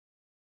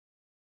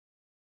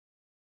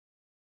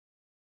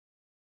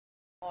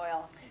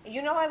Oil.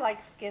 You know I like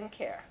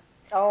skincare.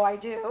 Oh, I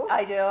do.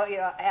 I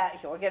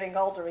do. We're getting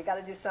older. We got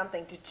to do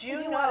something. Did And you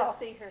you know? want to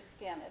see her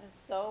skin. It is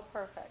so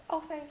perfect. Oh,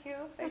 thank you.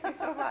 Thank you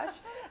so much.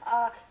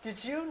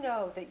 Did you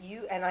know that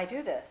and I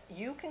do this,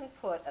 you can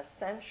put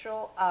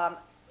essential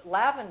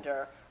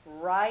lavender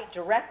right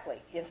directly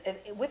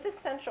with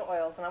essential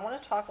oils, and I want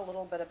to talk a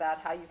little bit about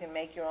how you can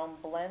make your own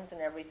blends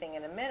and everything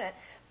in a minute,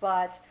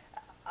 but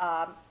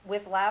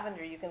with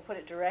lavender, you can put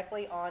it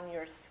directly on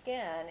your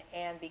skin,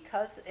 and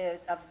because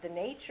of the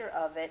nature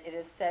of it, it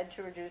is said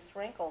to reduce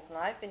wrinkles. And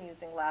I've been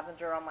using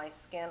lavender on my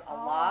skin a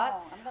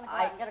lot. I'm going to go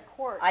out and get a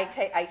quart. I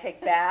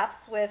take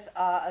baths with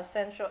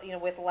essential,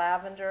 with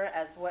lavender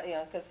as well,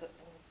 because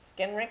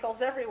skin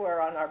wrinkles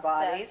everywhere on our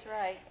bodies. That's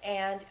right.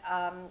 And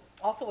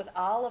also with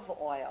olive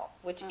oil,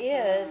 which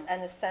is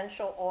an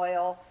essential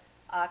oil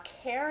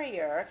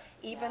carrier,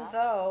 even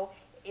though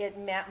it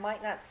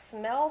might not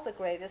smell the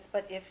greatest,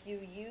 but if you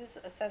use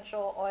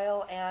essential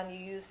oil and you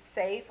use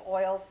safe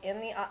oils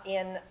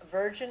in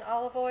virgin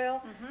olive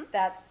oil,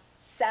 that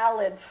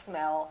salad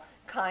smell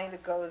kind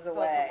of goes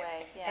away.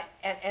 Yeah.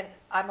 And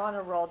I'm on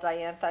a roll,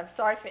 Diane. I'm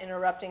sorry for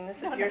interrupting.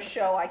 This is your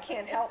show. I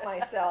can't help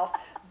myself.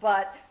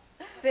 But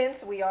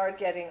since we are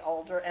getting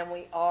older and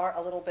we are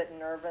a little bit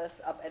nervous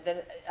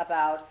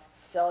about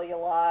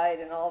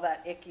cellulite and all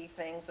that icky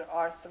things, there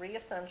are 3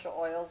 essential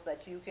oils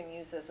that you can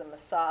use as a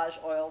massage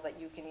oil that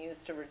you can use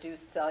to reduce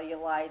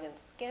cellulite and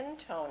skin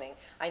toning.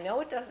 I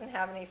know it doesn't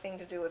have anything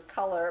to do with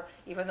color,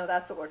 even though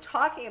that's what we're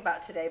talking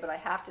about today, but I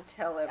have to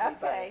tell everybody.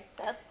 Okay,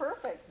 that's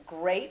perfect.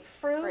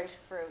 Grapefruit,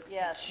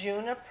 yes.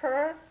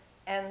 juniper,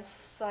 and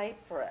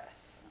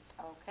cypress.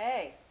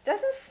 Okay.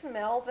 Doesn't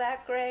smell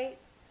that great,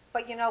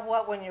 but you know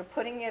what? When you're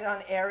putting it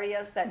on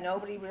areas that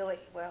nobody really,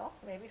 well,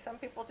 maybe some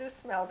people do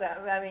smell that.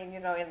 I mean,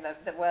 in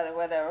the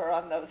whether they're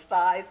on those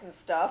thighs and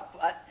stuff,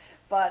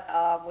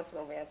 but with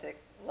romantic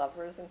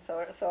lovers and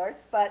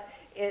sorts. But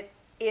it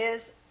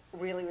is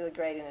really, really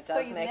great, and it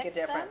does make a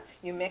difference.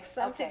 You mix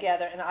them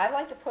together, and I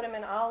like to put them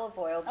in olive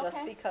oil just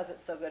because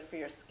it's so good for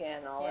your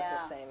skin all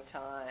at the same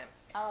time.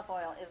 Olive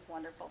oil is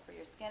wonderful for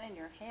your skin and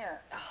your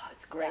hair. Oh,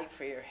 it's great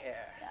for your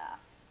hair. Yeah.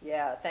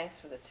 Yeah, thanks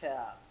for the tip.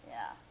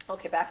 Yeah.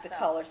 Okay, back to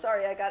color.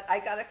 Sorry, I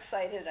got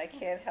excited. I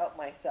can't help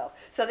myself.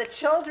 So the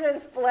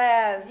children's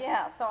blend.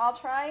 Yeah, so I'll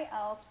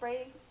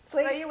spray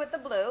you with the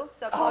blue.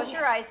 So close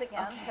your eyes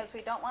again because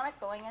we don't want it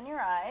going in your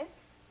eyes.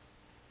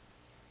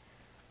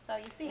 So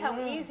you see how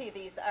easy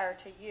these are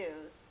to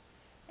use.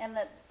 And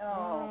that,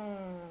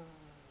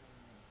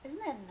 isn't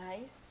that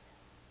nice?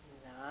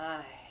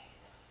 Nice.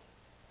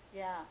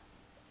 Yeah.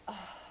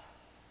 Oh.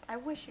 I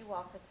wish you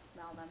all could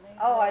smell them.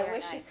 I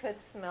wish you could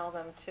smell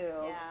them too.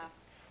 Yeah.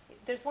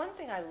 There's one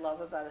thing I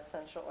love about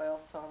essential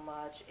oils so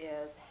much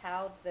is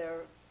how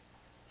their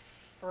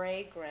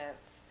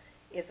fragrance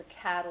is a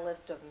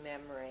catalyst of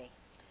memory.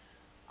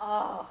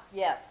 Oh,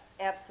 yes,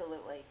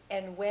 absolutely.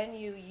 And when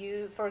you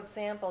use, for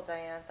example,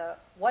 Diantha,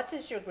 what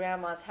does your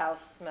grandma's house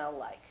smell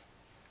like?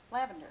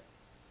 Lavender.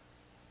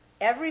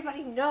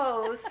 Everybody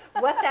knows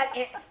what that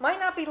might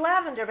not be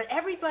lavender, but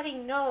everybody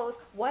knows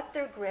what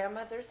their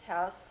grandmother's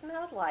house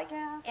smelled like.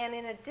 Yeah. And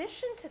in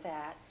addition to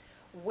that,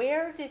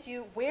 where did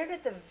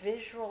the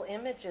visual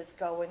images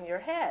go in your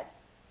head?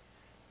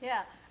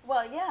 Yeah.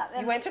 Well, yeah.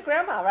 You went to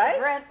grandma,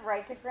 right?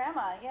 Right to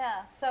grandma.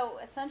 Yeah. So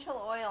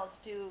essential oils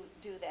do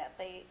that.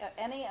 They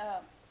any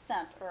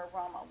scent or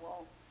aroma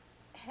will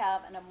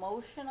have an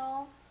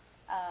emotional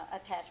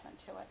attachment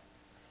to it.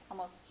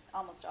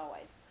 Almost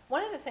always.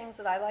 One of the things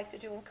that I like to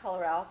do in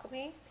color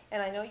alchemy,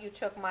 and I know you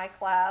took my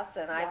class,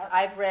 and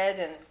I've read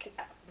and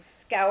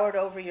scoured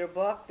over your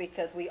book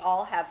because we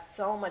all have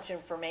so much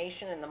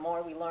information, and the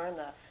more we learn,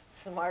 the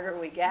smarter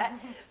we get.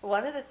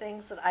 One of the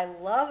things that I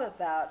love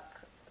about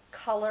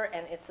color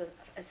and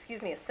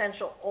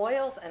essential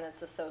oils and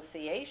its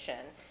association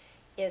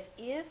is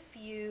if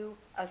you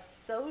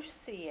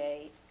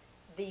associate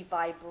the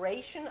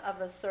vibration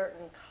of a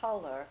certain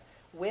color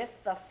with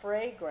the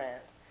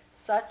fragrance,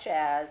 such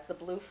as the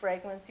blue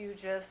fragrance you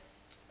just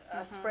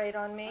sprayed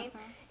on me,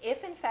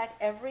 if in fact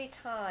every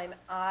time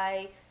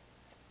I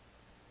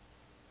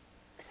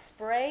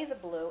spray the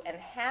blue and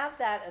have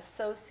that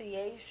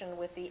association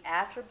with the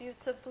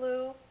attributes of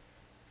blue,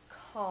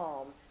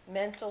 calm,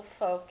 mental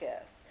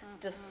focus,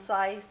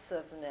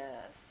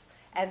 decisiveness,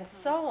 and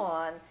so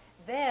on,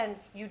 then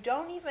you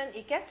don't even,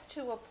 it gets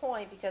to a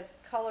point, because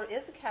color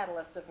is a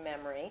catalyst of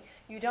memory,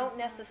 you don't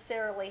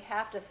necessarily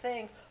have to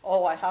think,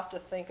 oh, I have to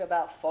think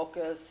about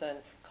focus and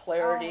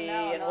clarity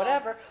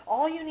whatever.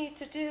 All you need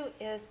to do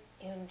is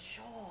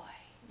enjoy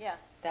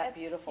that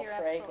beautiful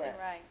fragrance. You're absolutely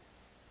right.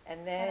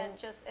 And then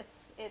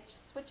it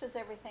switches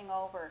everything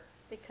over,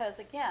 because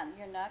again,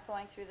 you're not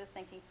going through the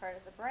thinking part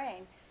of the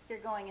brain, you're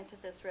going into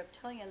this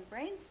reptilian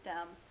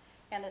brainstem,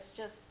 and it's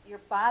just your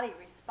body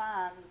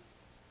responds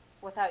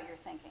without your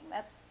thinking.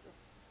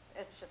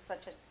 It's just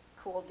such a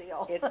cool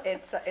deal.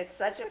 It's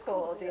such a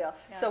cool deal.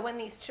 Yeah. So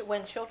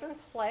when children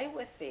play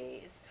with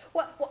these,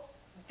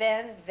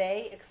 then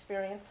they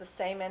experience the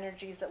same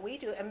energies that we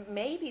do, and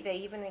maybe they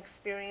even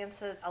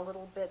experience it a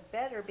little bit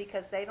better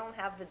because they don't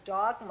have the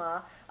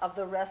dogma of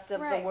the rest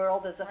of the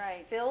world as a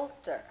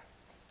filter.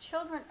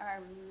 Children are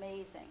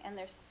amazing, and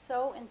they're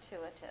so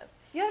intuitive.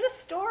 You had a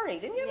story,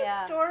 didn't you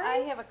have a story? I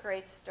have a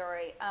great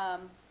story.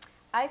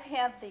 I've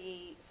had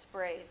the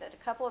sprays at a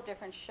couple of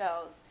different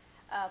shows.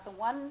 The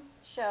one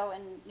show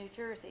in New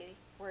Jersey,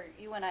 where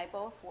you and I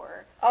both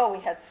were. Oh, we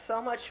had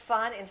so much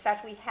fun. In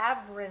fact, we have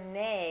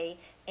Renee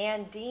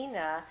and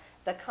Dina,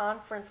 the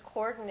conference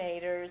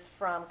coordinators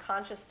from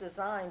Conscious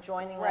Design,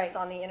 joining us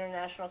on the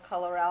International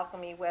Color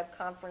Alchemy web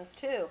conference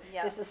too.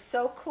 Yep. This is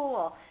so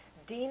cool.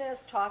 Dina is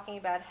talking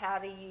about how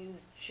to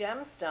use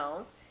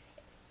gemstones,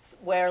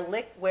 where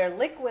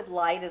liquid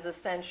light is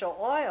essential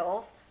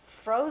oils,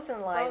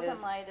 frozen light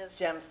is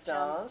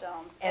gemstones.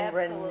 And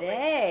Absolutely.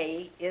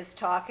 Renee is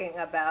talking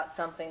about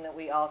something that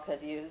we all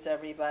could use,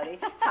 everybody,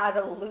 how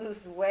to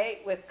lose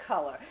weight with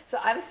color. So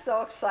I'm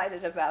so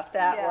excited about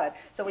that one.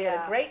 So we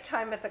had a great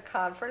time at the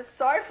conference.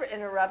 Sorry for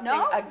interrupting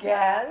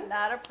again.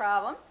 Not a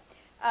problem.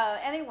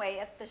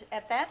 Anyway,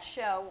 at that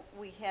show,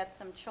 we had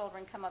some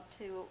children come up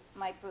to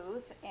my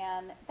booth,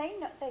 and they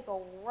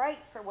go right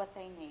for what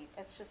they need.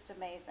 It's just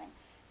amazing.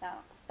 Now,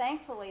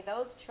 thankfully,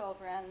 those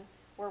children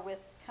were with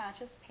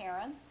conscious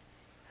parents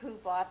who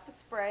bought the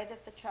spray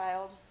that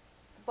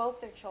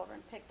both their children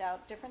picked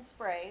out different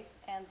sprays,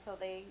 and so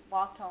they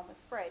walked home with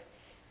sprays.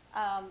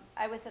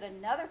 I was at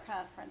another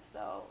conference,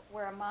 though,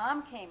 where a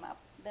mom came up.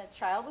 The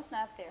child was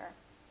not there,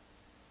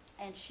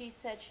 and she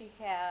said she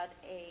had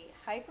a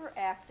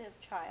hyperactive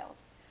child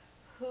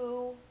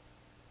who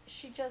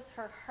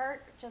her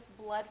heart just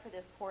bled for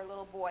this poor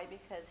little boy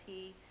because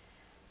he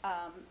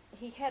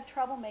had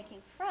trouble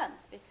making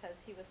friends because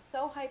he was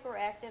so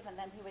hyperactive, and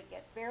then he would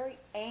get very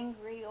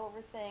angry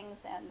over things,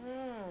 and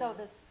so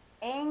this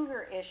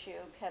anger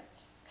issue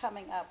kept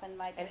coming up in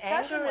my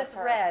discussion with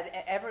her. And anger is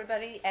red.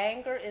 Everybody,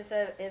 anger is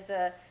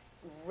a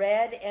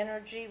red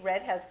energy.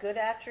 Red has good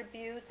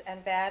attributes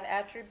and bad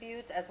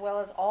attributes, as well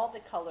as all the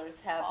colors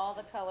have. All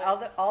the colors.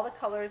 All the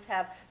colors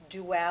have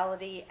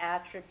duality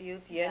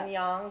attributes, yin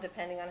yang,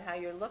 depending on how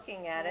you're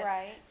looking at it.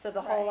 Right. So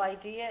the whole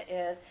idea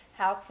is,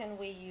 how can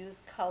we use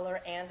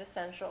color and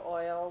essential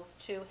oils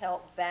to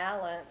help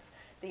balance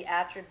the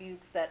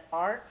attributes that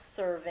aren't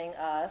serving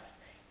us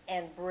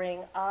and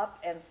bring up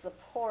and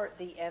support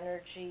the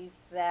energies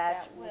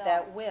that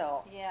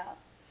will. Yes.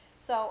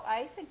 So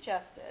I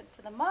suggested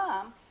to the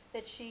mom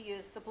that she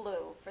use the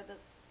blue for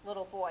this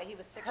little boy. He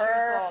was 6 years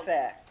old.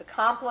 Perfect. The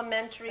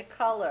complementary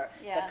color,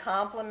 Yeah. the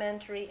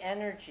complementary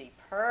energy.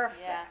 Perfect.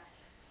 Yeah.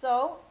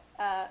 So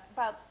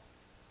about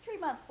 3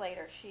 months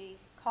later, she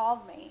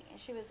called me, and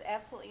she was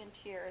absolutely in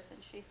tears,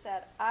 and she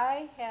said,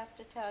 I have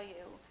to tell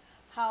you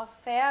how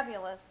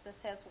fabulous this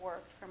has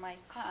worked for my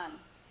son.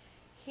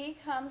 He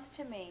comes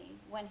to me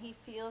when he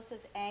feels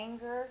his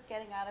anger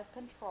getting out of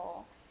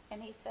control,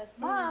 and he says,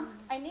 Mom,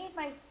 I need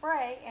my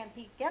spray, and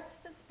he gets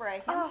the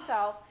spray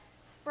himself,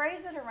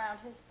 sprays it around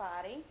his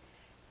body,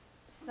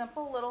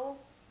 simple little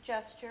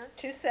gesture.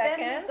 2 seconds.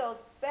 Then he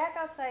goes back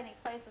outside and he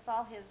plays with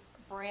all his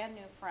brand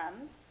new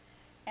friends,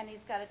 and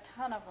he's got a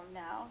ton of them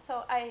now.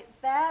 So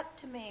that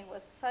to me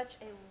was such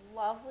a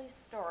lovely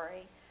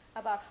story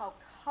about how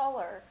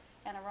color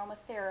and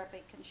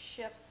aromatherapy can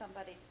shift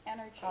somebody's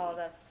energy. Oh,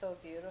 that's so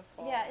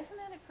beautiful. Yeah, isn't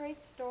that a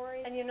great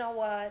story? And you know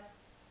what?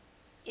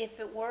 If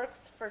it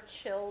works for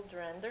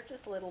children, they're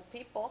just little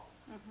people.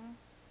 Mm-hmm.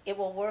 It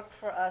will work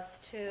for us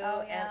too.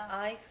 Oh, yeah. And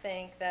I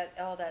think that,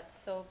 that's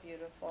so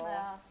beautiful.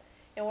 Yeah.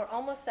 And we're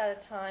almost out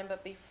of time,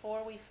 but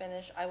before we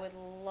finish, I would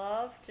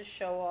love to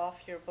show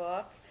off your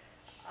book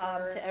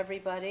to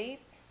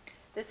everybody.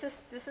 This is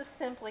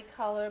Simply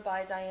Color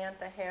by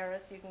Diantha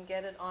Harris. You can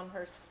get it on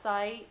her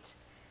site.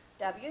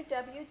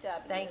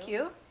 Thank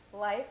you.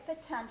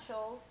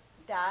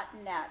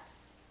 Lifepotentials.net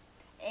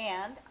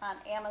and on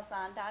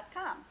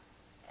Amazon.com.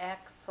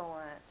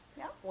 Excellent.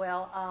 Yep.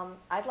 Well,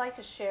 I'd like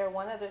to share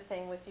one other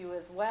thing with you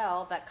as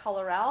well, that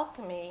Color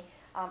Alchemy.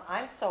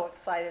 I'm so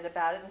excited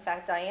about it. In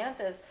fact,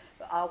 Diantha's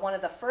one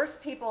of the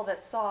first people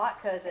that saw it,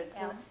 because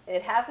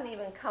it hasn't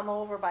even come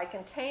over by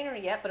container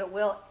yet, but it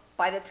will.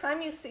 By the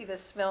time you see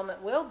this film, it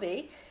will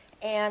be.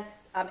 And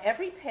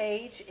every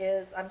page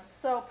is, I'm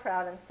so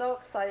proud and so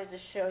excited to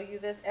show you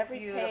this. Every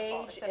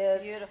page is a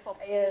beautiful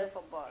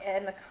book.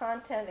 And the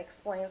content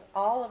explains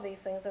all of these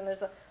things. And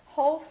there's a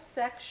whole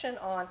section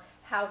on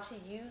how to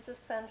use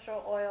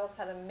essential oils,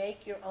 how to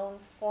make your own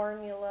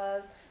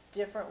formulas,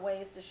 different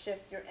ways to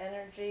shift your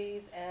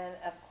energies. And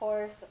of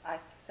course,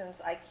 since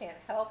I can't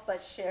help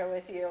but share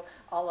with you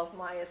all of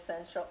my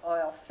essential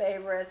oil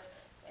favorites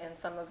and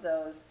some of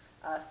those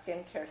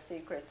skincare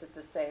secrets at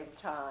the same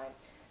time.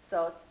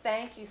 So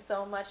thank you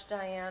so much,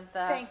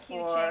 Diantha. Thank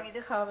you, Jamie.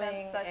 This has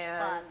been such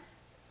fun.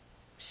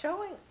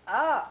 Showing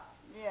up.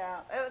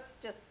 Yeah, it's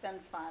just been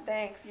fun.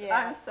 Thanks. Yeah.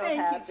 I'm so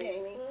happy. Thank you,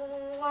 Jamie.